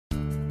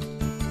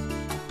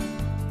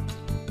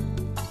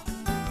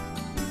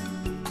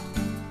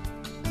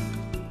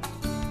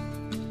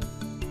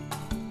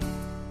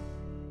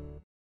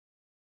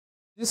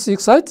This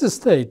excited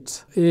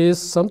state is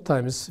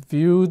sometimes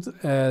viewed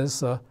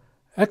as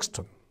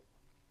exciton.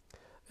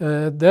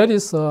 That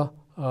is a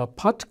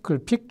particle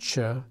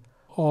picture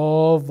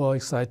of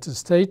excited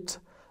state,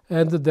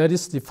 and that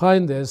is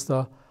defined as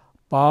the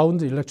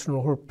bound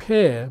electron hole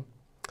pair,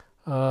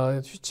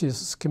 which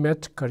is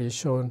schematically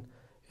shown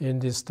in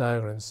these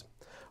diagrams.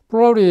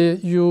 Probably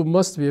you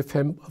must be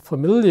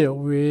familiar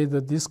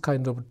with this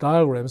kind of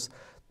diagrams.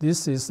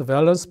 This is the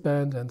valence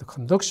band and the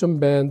conduction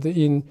band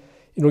in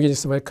inorganic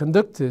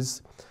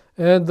semiconductors.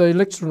 And the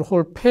electron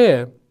hole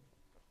pair,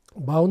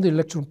 bound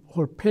electron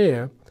hole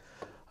pair,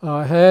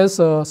 has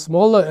a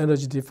smaller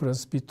energy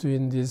difference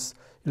between these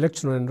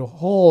electron and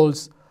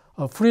holes,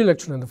 free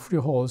electron and free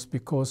holes,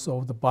 because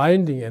of the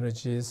binding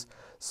energies.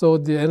 So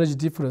the energy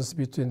difference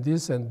between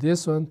this and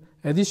this one,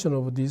 addition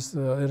of this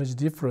energy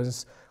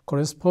difference,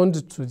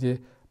 corresponds to the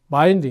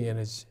binding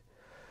energy.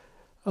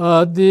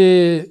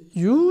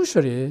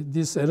 Usually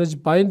this energy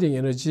binding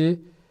energy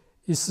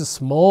is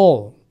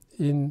small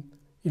in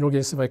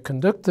inorganic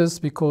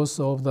semiconductors because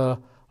of the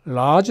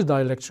large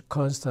dielectric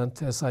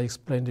constant, as I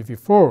explained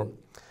before.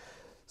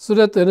 So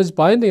that the energy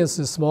binding is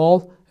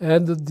small,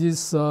 and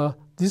this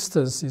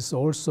distance is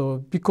also,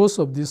 because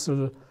of this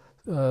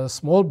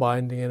small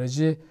binding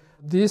energy,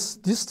 this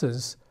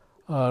distance,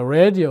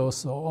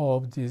 radius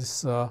of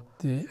this the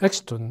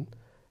exciton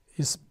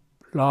is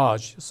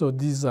large. So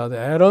these are the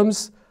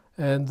atoms,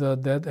 and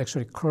that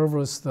actually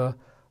covers the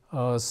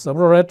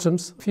several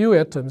atoms, few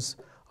atoms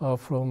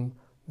from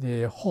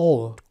the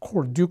whole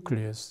core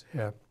nucleus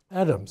here,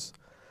 atoms.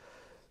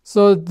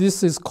 So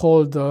this is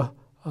called the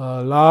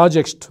large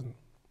exciton,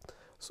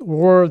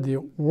 or the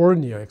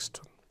Warnier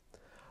exciton.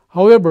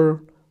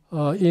 However,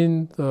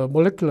 in the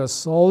molecular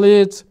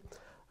solid,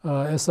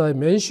 as I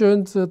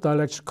mentioned, the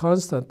dielectric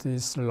constant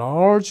is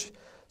large,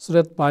 so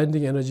that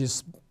binding energy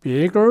is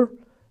bigger.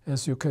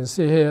 As you can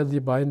see here,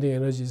 the binding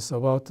energy is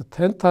about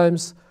 10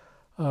 times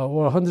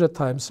or 100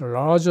 times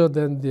larger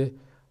than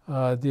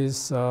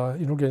this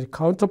inorganic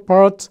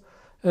counterpart,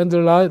 and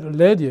the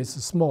radius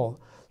is small.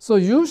 So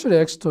usually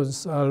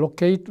excitons are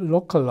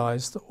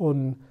localized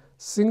on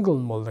single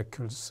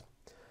molecules.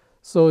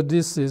 So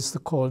this is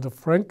called the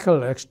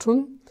Frankel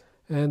exciton,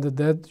 and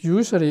that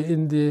usually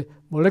in the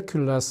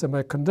molecular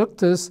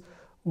semiconductors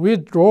we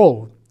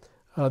draw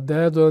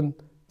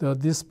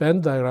this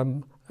band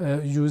diagram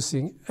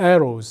using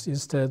arrows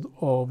instead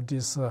of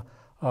these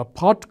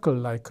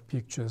particle-like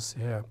pictures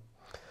here.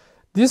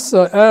 These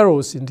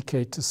arrows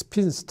indicate the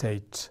spin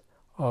state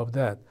of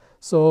that.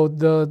 So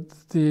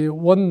the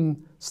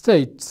one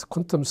state,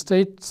 quantum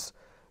states,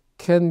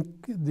 can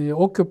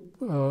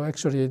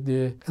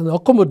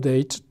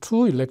accommodate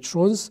two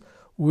electrons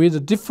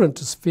with different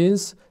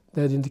spins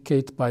that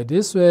indicate by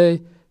this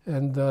way,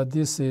 and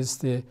this is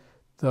the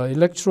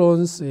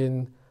electrons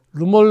in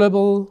LUMO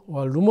level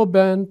or LUMO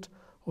band,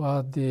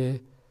 or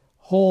the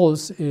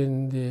holes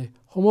in the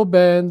HOMO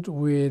band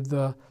with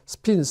the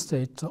spin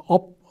state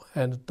up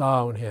and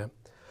down here.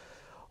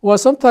 Or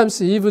sometimes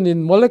even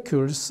in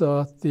molecules,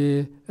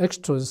 the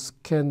excitons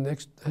can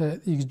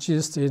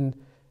exist in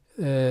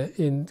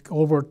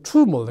over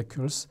two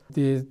molecules.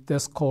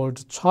 That's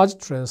called charge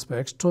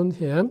transfer exciton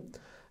here,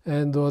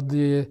 and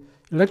the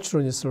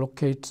electron is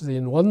located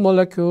in one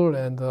molecule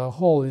and the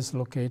hole is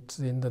located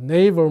in the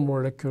neighbor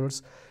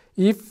molecules.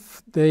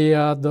 If they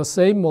are the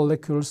same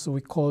molecules,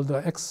 we call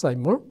the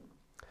X-isomer,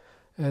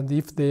 and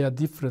if they are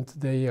different,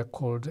 they are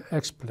called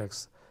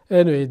X-plex.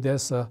 Anyway,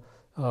 there's the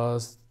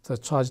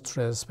charge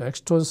transfer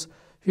excitons,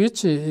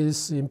 which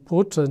is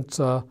important,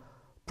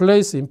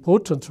 plays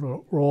important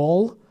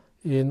role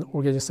in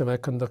organic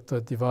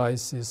semiconductor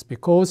devices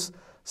because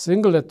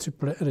singlet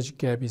triplet energy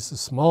gap is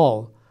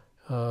small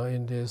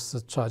in these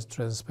charge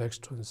transfer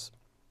excitons.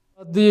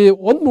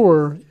 One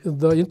more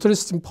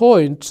interesting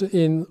point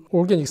in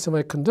organic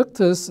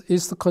semiconductors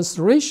is the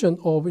consideration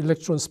of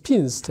electron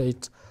spin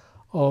state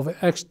of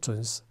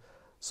excitons,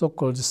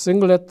 so-called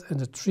singlet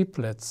and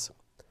triplets.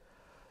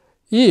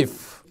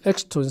 If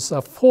excitons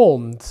are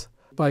formed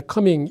by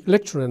coming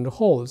electron and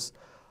holes,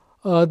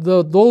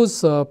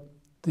 the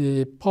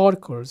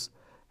particles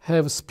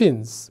have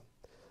spins.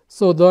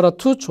 So there are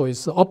two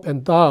choices, up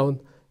and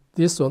down.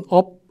 This one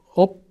up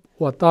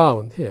or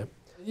down here.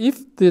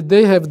 If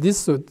they have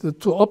this the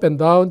two up and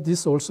down,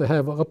 this also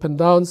have up and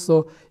down.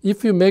 So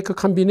if you make a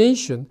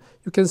combination,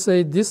 you can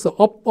say this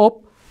up,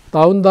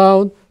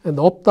 down, and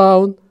up,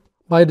 down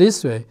by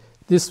this way,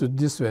 this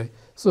way.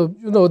 So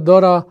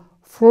there are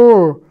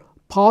four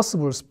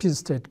possible spin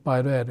states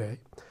by that way.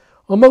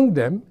 Among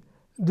them,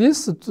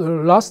 these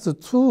last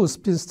two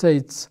spin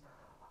states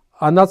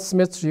are not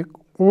symmetric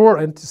or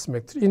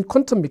antisymmetric. In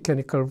quantum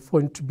mechanical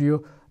point of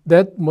view,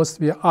 that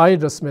must be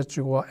either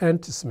symmetric or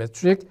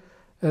antisymmetric,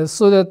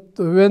 so that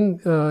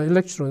when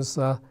electrons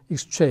are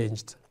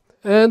exchanged.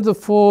 And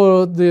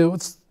therefore,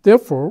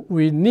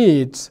 we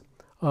need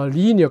a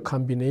linear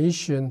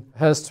combination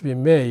has to be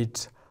made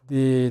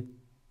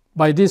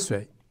by this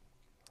way.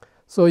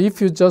 So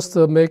if you just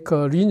make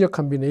a linear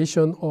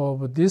combination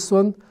of this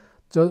one,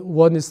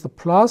 one is the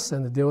plus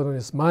and the other one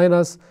is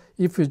minus.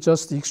 If you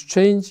just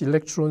exchange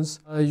electrons,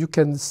 you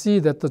can see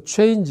that the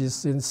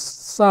changes in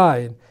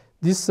sign.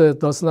 This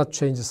does not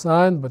change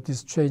sign, but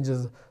this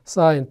changes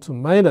sign to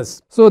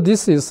minus. So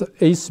this is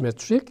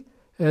asymmetric.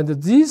 And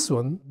this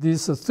one,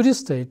 this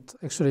three-state,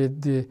 actually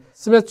the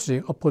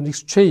symmetric upon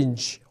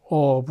exchange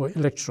of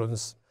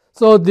electrons.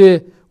 So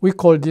we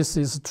call this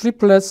is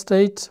triplet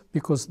state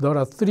because there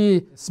are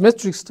three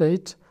symmetric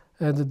states,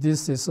 and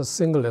this is a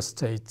singlet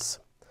state.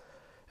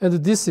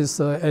 And this is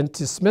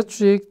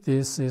antisymmetric,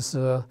 this is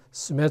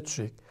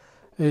symmetric.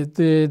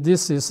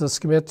 This is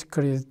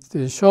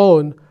schematically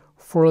shown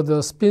for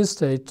the spin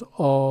state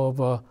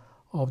of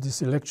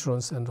these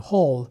electrons and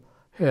hole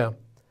here.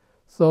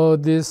 So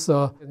this,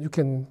 you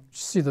can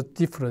see the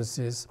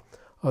differences.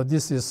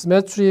 This is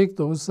symmetric,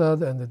 those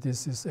are, and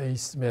this is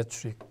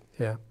asymmetric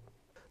here.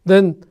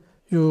 Then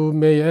you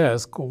may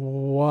ask,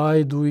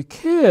 why do we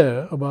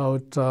care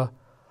about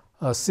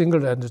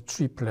singlet and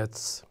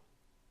triplets?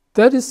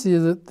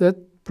 That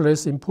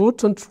plays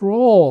important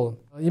role,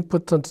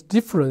 important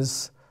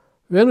difference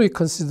when we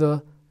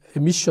consider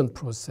emission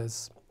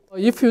process.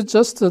 If you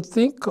just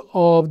think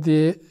of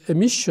the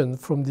emission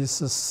from this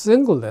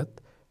singlet,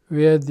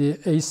 where the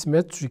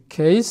asymmetric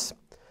case,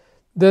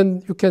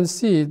 then you can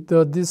see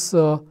that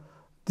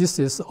this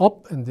is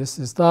up and this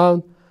is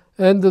down.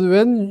 And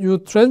when you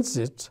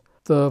transit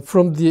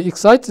from the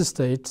excited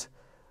state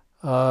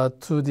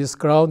to this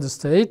ground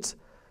state,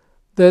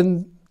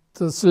 then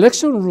the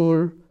selection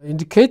rule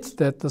indicates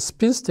that the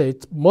spin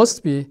state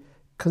must be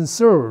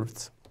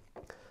conserved.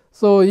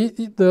 So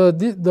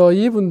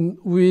even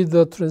with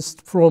the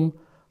from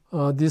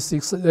this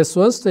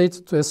S1 state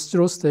to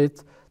S0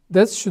 state,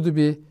 that should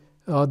be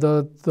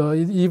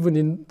even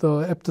in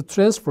the after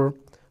transfer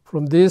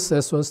from this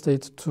S1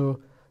 state to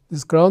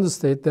this ground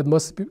state, that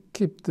must be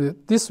kept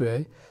this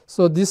way.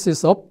 So this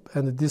is up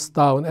and this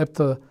down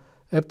after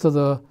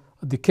the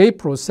decay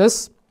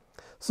process.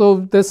 So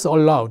that's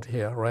allowed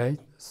here, right?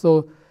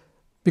 So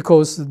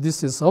because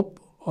this is up,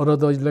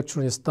 another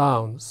electron is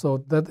down.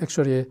 So that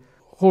actually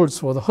holds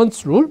for the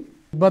Hund's rule.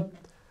 But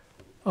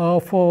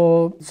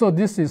so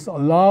this is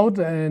allowed,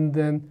 and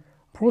then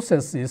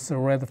process is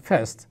rather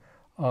fast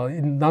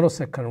in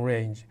nanosecond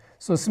range.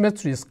 So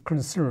symmetry is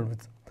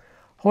conserved.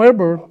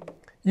 However,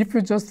 if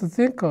you just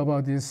think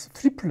about this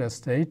triplet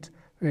state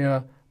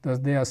where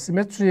they are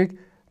symmetric,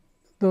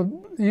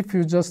 if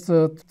you just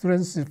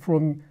transit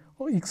from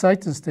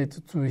excited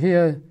state to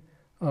here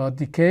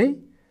decay,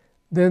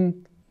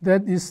 then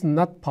that is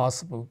not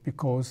possible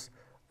because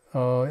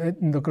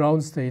in the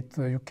ground state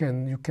you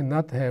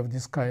cannot have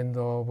this kind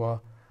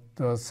of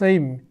the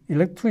same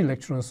two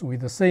electrons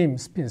with the same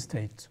spin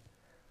state,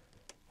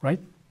 right?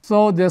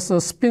 So there's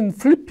a spin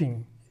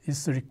flipping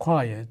is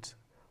required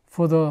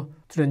for the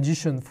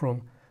transition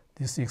from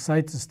this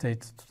excited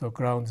state to the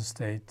ground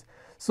state.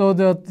 So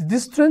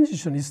this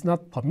transition is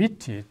not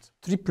permitted,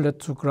 triplet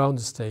to ground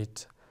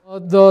state.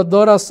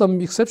 There are some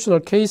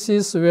exceptional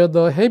cases where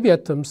the heavy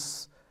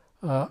atoms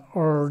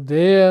are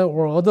there,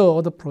 or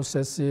other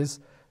processes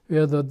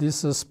where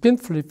this spin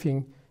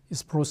flipping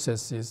is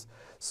processes.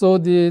 So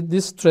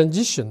this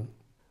transition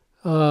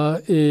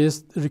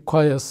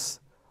requires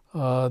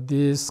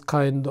this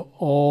kind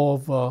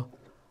of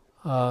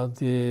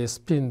the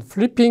spin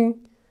flipping,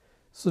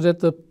 so that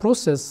the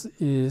process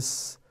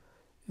is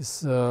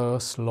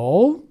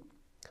slow,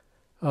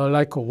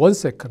 like 1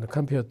 second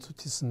compared to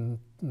this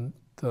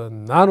the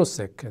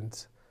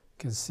nanosecond. You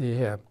can see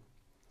here.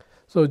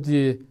 So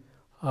this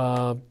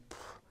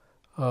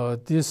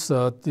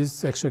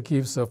actually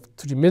gives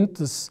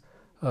tremendous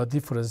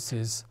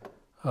differences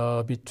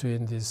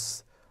between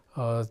this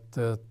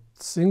the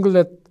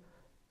singlet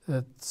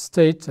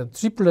state and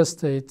triplet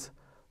state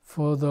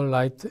for the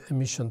light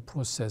emission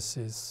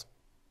processes.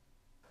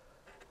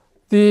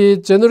 The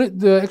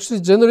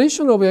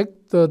generation of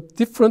the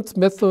different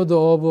method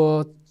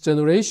of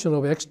generation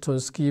of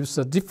extons gives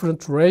a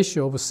different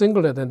ratio of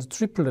singlet and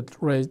triplet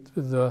rate,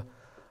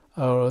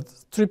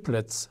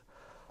 triplets.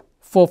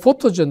 For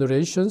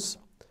photogenerations,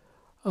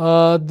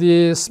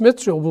 the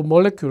symmetry of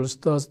molecules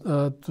do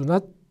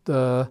not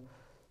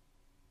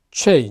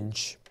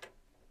change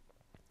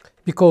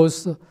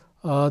because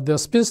the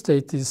spin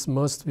state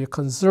must be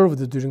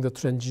conserved during the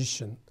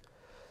transition,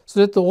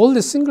 so that all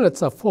the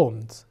singlets are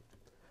formed.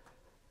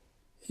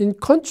 In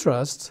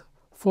contrast,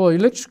 for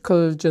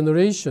electrical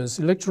generations,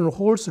 electron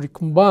holes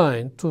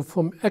recombine to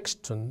form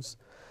extons,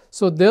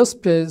 so their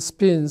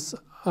spins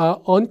are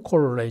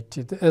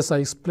uncorrelated, as I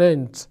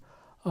explained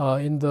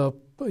in the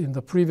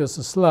previous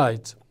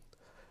slide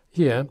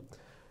here,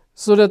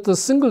 so that the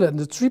singlet and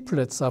the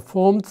triplets are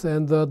formed,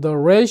 and the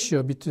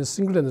ratio between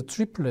singlet and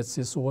triplets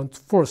is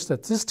 1:4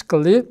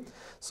 statistically.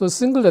 So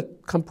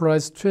singlet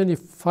comprise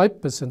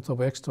 25% of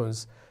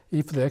extons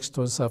if the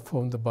extons are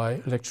formed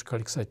by electrical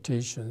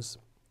excitations.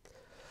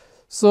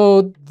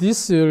 So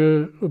this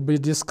will be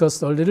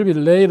discussed a little bit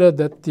later,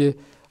 that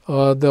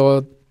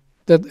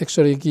that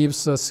actually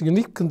gives a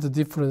significant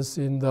difference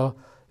in the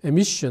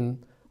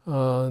emission,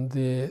 from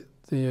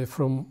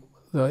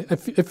the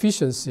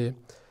efficiency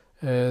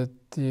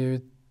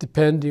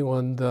depending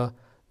on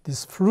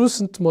these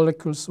fluorescent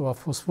molecules or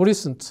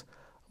phosphorescent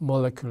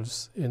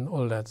molecules in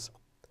OLEDs.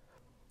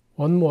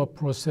 One more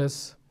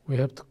process we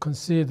have to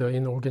consider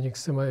in organic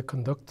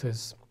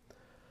semiconductors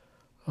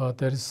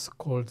that is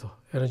called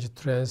energy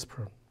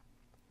transfer.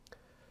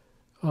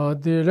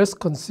 Let's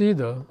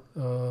consider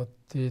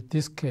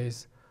this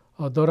case.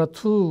 There are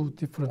two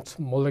different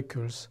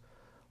molecules.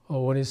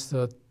 One is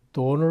the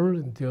donor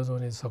and the other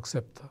one is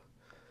acceptor.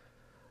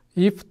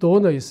 If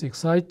donor is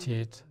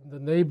excited, in the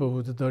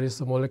neighborhood there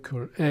is a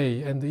molecule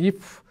A, and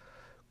if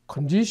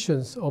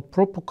conditions or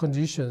proper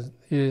conditions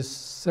is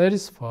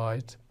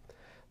satisfied,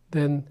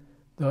 then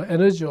the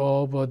energy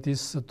of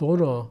this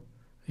donor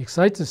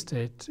excited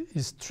state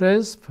is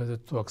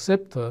transferred to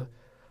acceptor,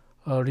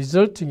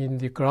 resulting in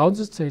the ground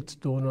state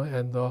donor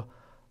and the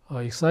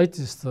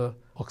excited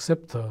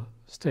acceptor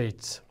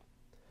states.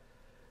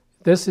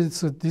 This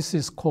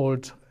is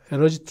called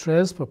energy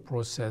transfer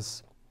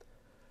process.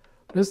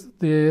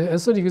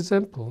 As an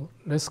example,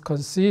 let's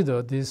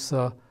consider this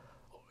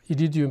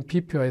iridium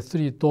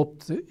PPI3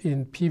 doped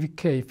in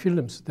PVK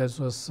films that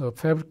was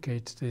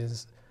fabricated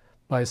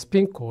by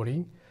spin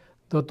coating.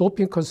 The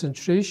doping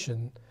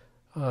concentration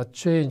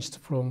changed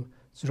from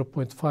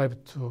 0.5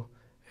 to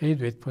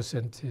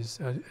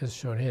 88% as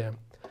shown here.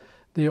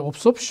 The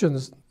absorption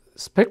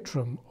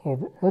spectrum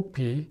of OP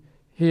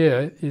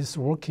here is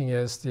working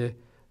as the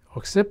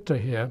acceptor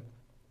here,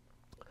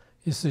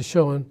 is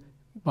shown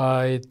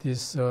by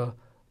this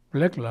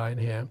black line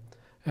here,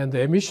 and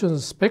the emission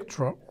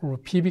spectra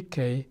of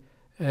PBK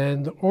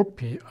and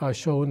OP are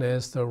shown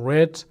as the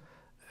red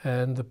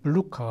and the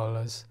blue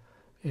colors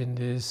in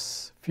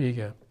this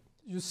figure.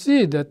 You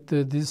see that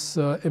this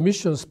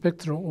emission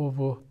spectrum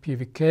of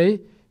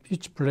PVK,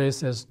 each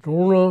place as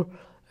donor,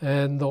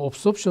 and the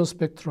absorption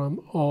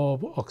spectrum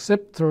of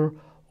acceptor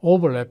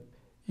overlap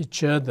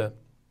each other.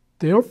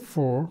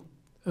 Therefore,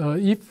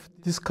 if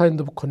this kind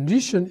of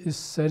condition is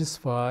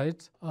satisfied,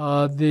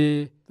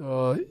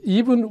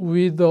 even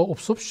with the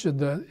absorption,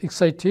 the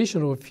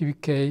excitation of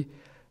PVK,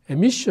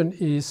 emission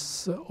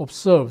is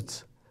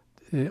observed.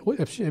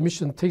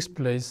 Emission takes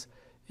place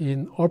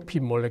in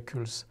RP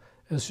molecules,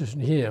 as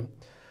shown here.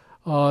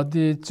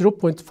 The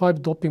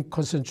 0.5 doping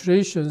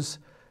concentrations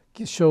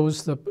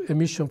shows the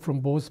emission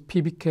from both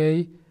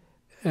PVK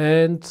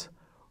and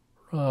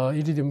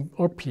iridium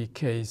RP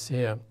case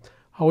here.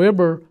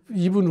 However,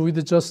 even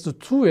with just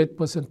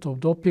 2.8% of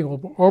doping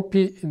of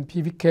RP in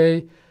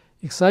PVK,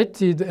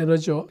 excited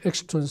energy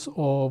excitions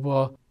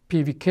of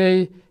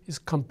PVK is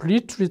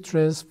completely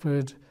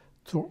transferred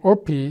to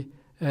RP,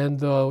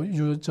 and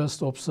you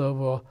just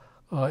observe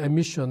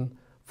emission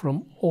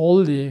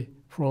only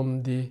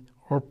from the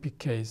RP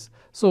case.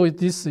 So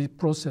this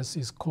process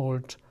is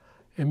called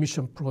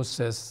emission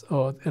process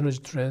or energy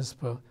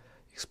transfer,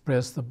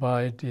 expressed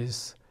by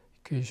this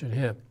equation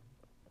here,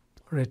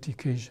 rate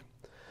equation.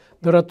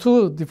 There are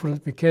two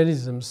different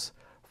mechanisms: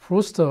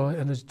 Foster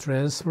energy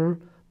transfer,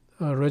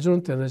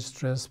 resonant energy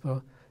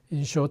transfer.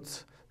 In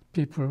short,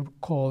 people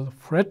call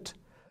FRET,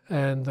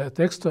 and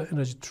Dexter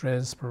energy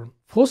transfer.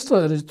 Foster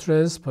energy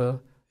transfer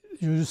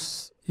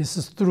is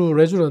through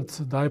resonant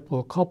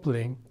dipole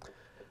coupling,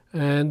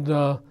 and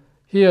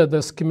here the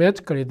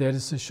schematically that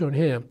is shown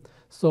here.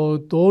 So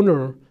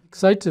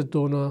excited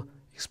donor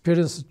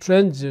experiences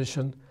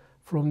transition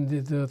from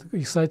the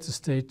excited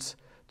state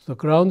to the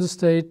ground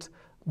state,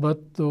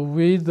 but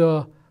with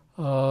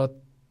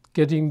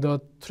getting the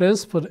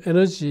transferred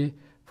energy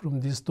from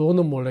these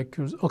donor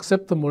molecules,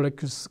 acceptor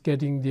molecules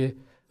getting the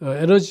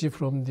energy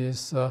from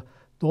these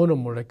donor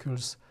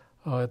molecules,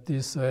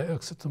 these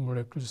acceptor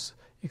molecules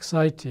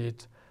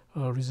excited,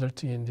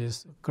 resulting in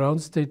this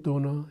ground state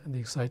donor and the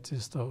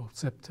excited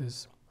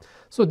acceptors.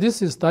 So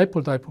this is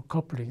dipole-dipole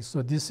coupling.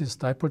 So this is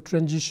dipole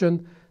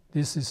transition.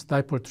 This is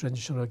dipole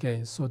transition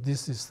again. So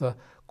this is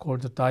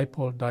called the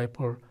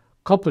dipole-dipole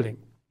coupling.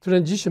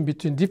 Transition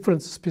between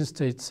different spin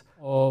states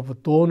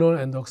of donor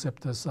and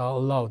acceptors are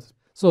allowed.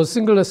 So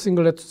singlet,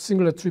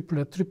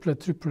 triplet,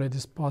 triplet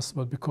is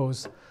possible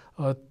because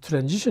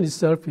transition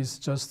itself is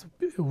just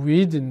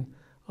within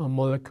a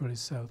molecule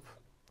itself.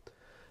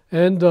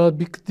 And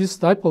this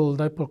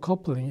dipole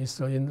coupling is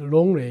in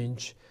long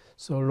range,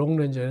 so long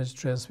range energy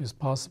transfer is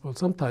possible.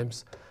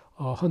 Sometimes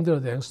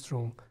 100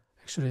 angstrom,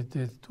 actually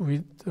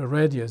with the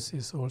radius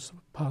is also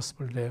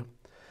possible there.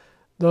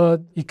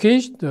 The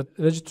equation, the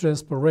energy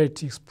transfer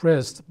rate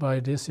expressed by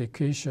this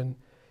equation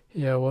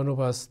here, 1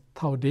 over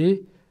tau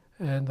d,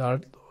 and R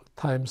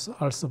times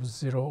R sub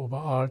 0 over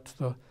R to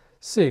the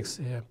 6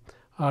 here.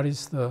 R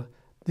is the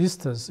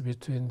distance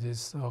between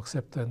this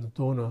acceptor and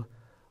donor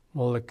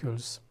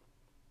molecules.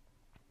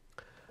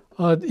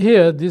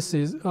 Here, this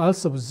is R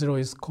sub 0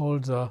 is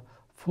called the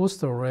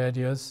Foster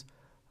radius,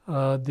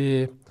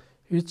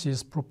 which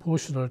is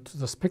proportional to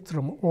the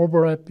spectrum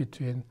overlap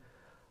between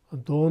a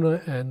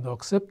donor and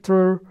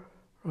acceptor,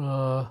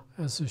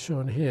 as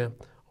shown here.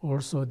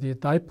 Also, the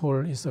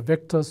dipole is a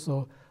vector,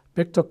 so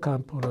vector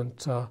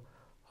component,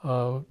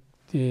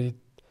 the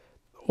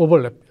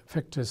overlap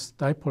factors,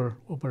 dipole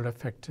overlap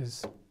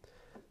factors,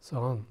 so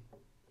on.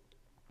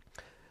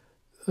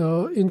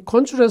 in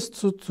contrast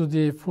to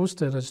the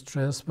forced energy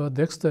transfer,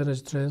 next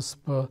energy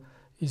transfer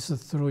is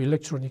through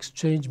electron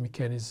exchange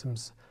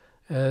mechanisms,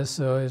 as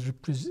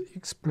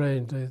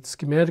explained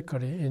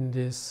schematically in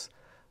these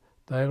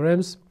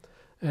diagrams.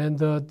 And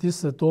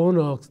this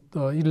donor,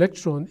 the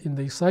electron in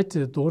the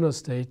excited donor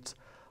state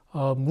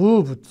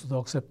move to the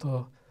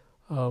acceptor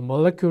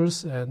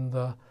molecules, and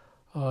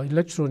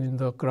electron in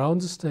the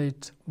ground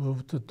state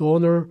move to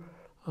donor,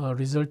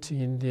 resulting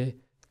in the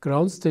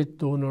ground state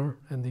donor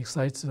and the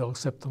excited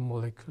acceptor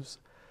molecules.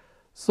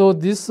 So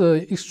these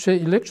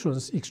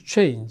electrons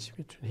exchange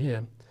between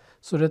here,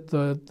 so that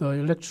the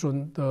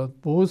electron,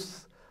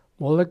 both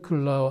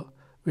molecular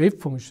wave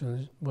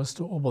functions must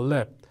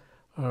overlap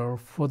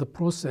for the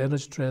process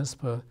energy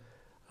transfer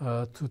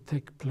to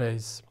take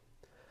place.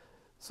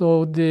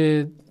 So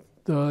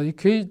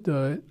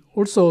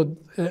also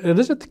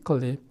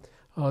energetically,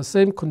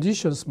 same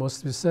conditions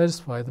must be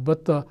satisfied,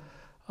 but the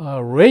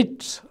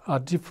rates are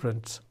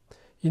different.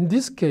 In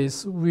this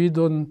case, we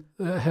don't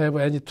have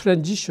any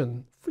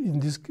transition in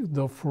this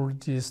for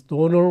this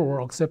donor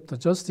or acceptor,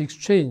 just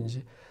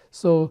exchange.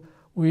 So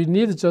we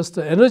need just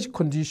the energy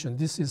condition.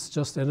 This is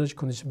just energy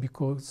condition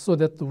because so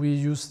that we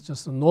use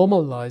just a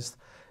normalized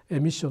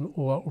emission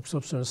or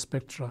absorption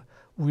spectra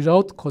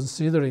without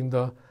considering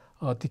the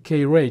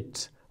decay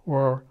rate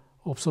or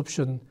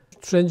absorption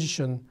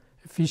transition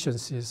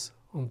efficiencies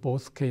on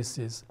both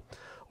cases.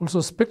 Also,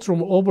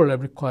 spectrum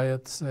overlap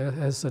required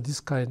has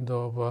this kind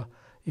of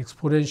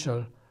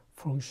exponential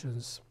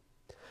functions.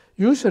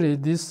 Usually,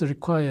 this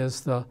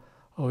requires the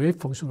wave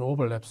function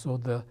overlap, so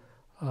the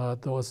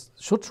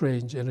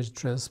short-range energy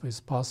transfer is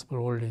possible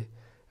only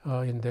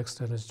in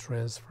next energy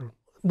transfer.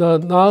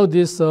 Now,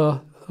 this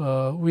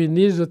we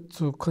need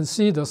to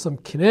consider some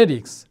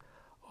kinetics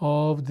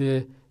of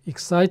the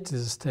excited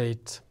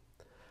state.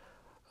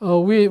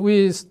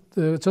 We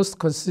just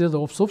consider the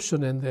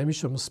absorption and the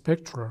emission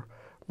spectra,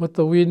 but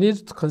we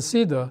need to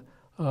consider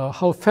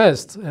how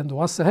fast and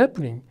what's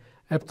happening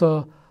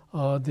after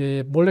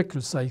the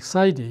molecules are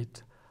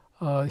excited.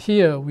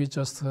 Here we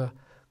just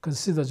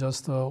consider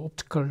just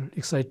optical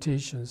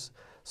excitations.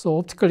 So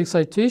optical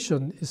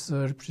excitation is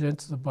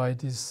represented by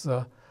this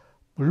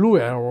blue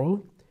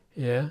arrow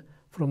here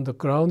from the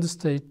ground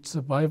state,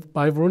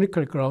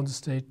 bivarical ground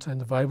state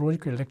and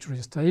bivarical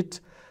electric state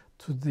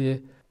to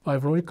the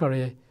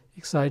bivarically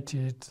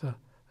excited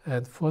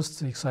and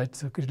first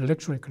excited,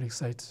 electronically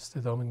excited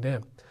state among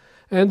them.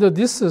 And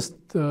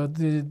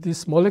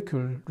this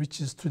molecule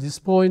reaches to this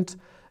point,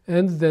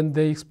 and then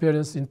they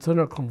experience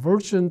internal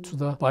conversion to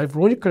the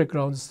bivarically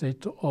ground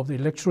state of the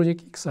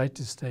electronic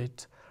excited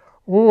state.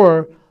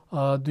 Or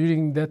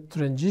during that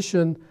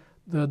transition,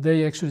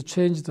 they actually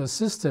change the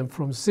system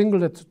from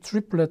singlet to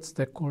triplets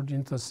that called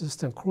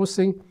inter-system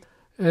crossing.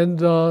 And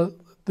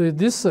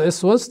this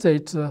S1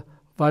 state,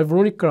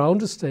 bivaronic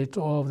ground state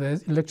of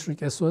the electric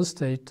S1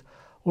 state,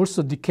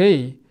 also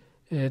decay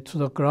to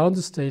the ground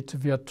state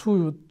via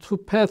two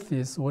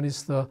paths. One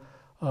is the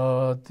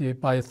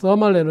by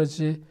thermal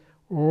energy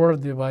or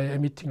by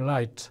emitting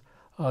light.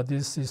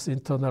 This is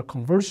internal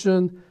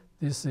conversion.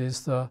 This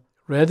is the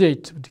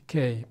radiative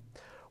decay.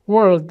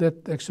 Or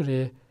that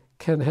actually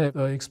can have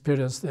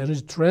experienced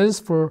energy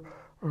transfer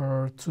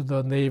to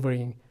the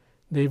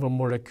neighbor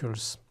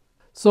molecules.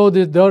 So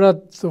there are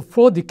the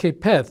 4 decay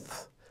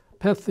paths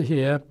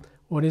here.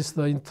 One is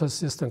the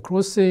inter-system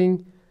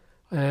crossing,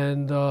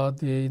 and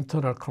the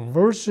internal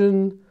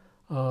conversion,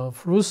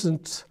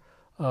 fluorescent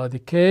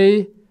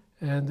decay,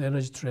 and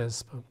energy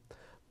transfer.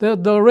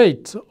 The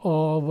rate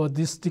of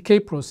this decay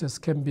process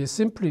can be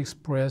simply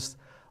expressed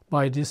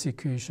by this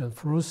equation: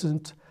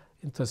 fluorescent,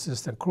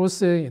 inter-system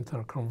crossing,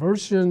 internal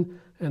conversion,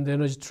 and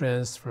energy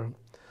transfer.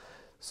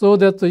 So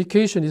that the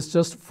equation is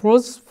just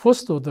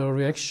first order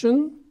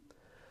reaction,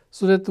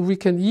 so that we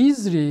can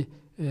easily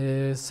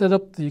set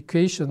up the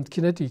equation,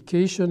 kinetic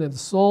equation, and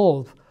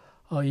solve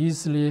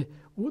easily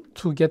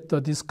to get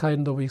this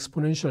kind of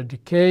exponential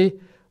decay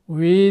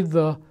with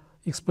the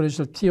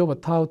exponential t over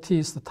tau. T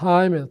is the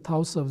time, and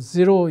tau sub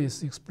 0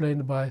 is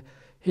explained by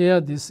here.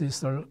 This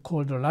is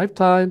called the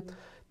lifetime.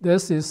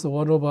 This is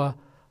 1 over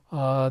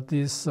all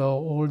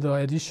the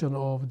addition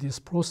of these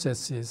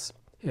processes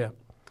here.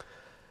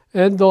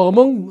 And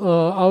among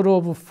out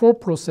of 4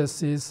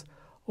 processes,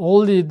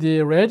 only the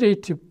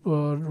radiative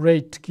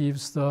rate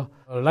gives the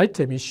light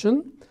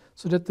emission,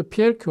 so that the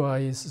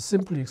PLQI is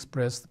simply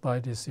expressed by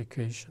this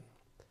equation.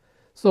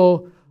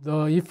 So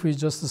if we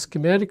just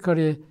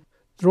schematically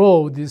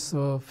draw this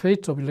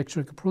fate of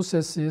electric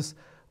processes,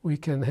 we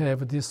can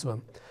have this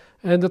one.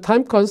 And the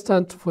time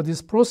constant for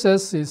this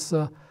process is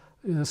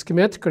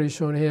schematically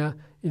shown here.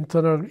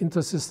 Internal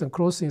inter-system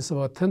crossing is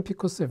about 10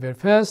 picosecond, very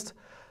fast,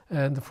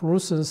 and the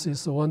fluorescence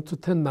is 1 to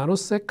 10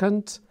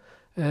 nanosecond,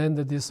 and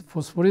this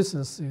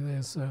phosphorescence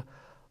is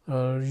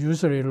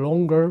usually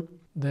longer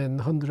than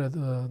 100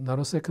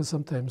 nanoseconds,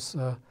 sometimes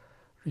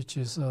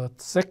reaches a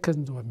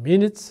second or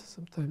minutes,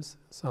 sometimes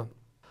so on.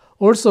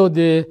 Also,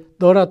 there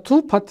are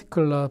 2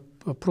 particular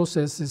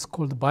processes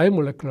called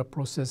biomolecular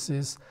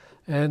processes,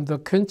 and the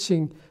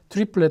quenching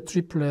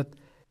triplet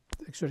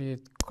actually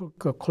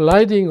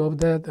colliding of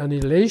that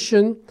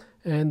annihilation,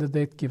 and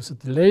that gives a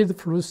delayed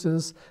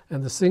fluorescence,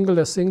 and the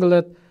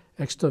singlet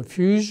exciton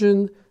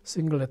fusion,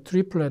 singlet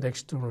triplet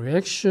exciton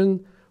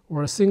reaction,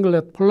 or a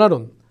singlet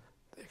polaron.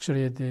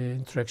 Actually, the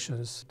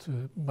interactions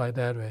by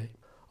that way.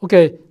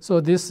 Okay,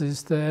 so this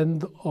is the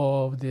end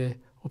of the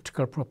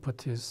optical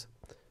properties.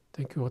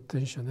 Thank you for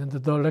attention. And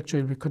the lecture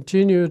will be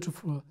continued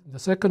for the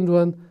second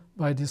one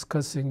by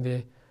discussing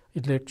the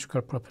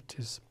electrical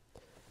properties.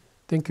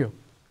 Thank you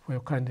for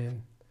your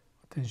kind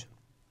attention.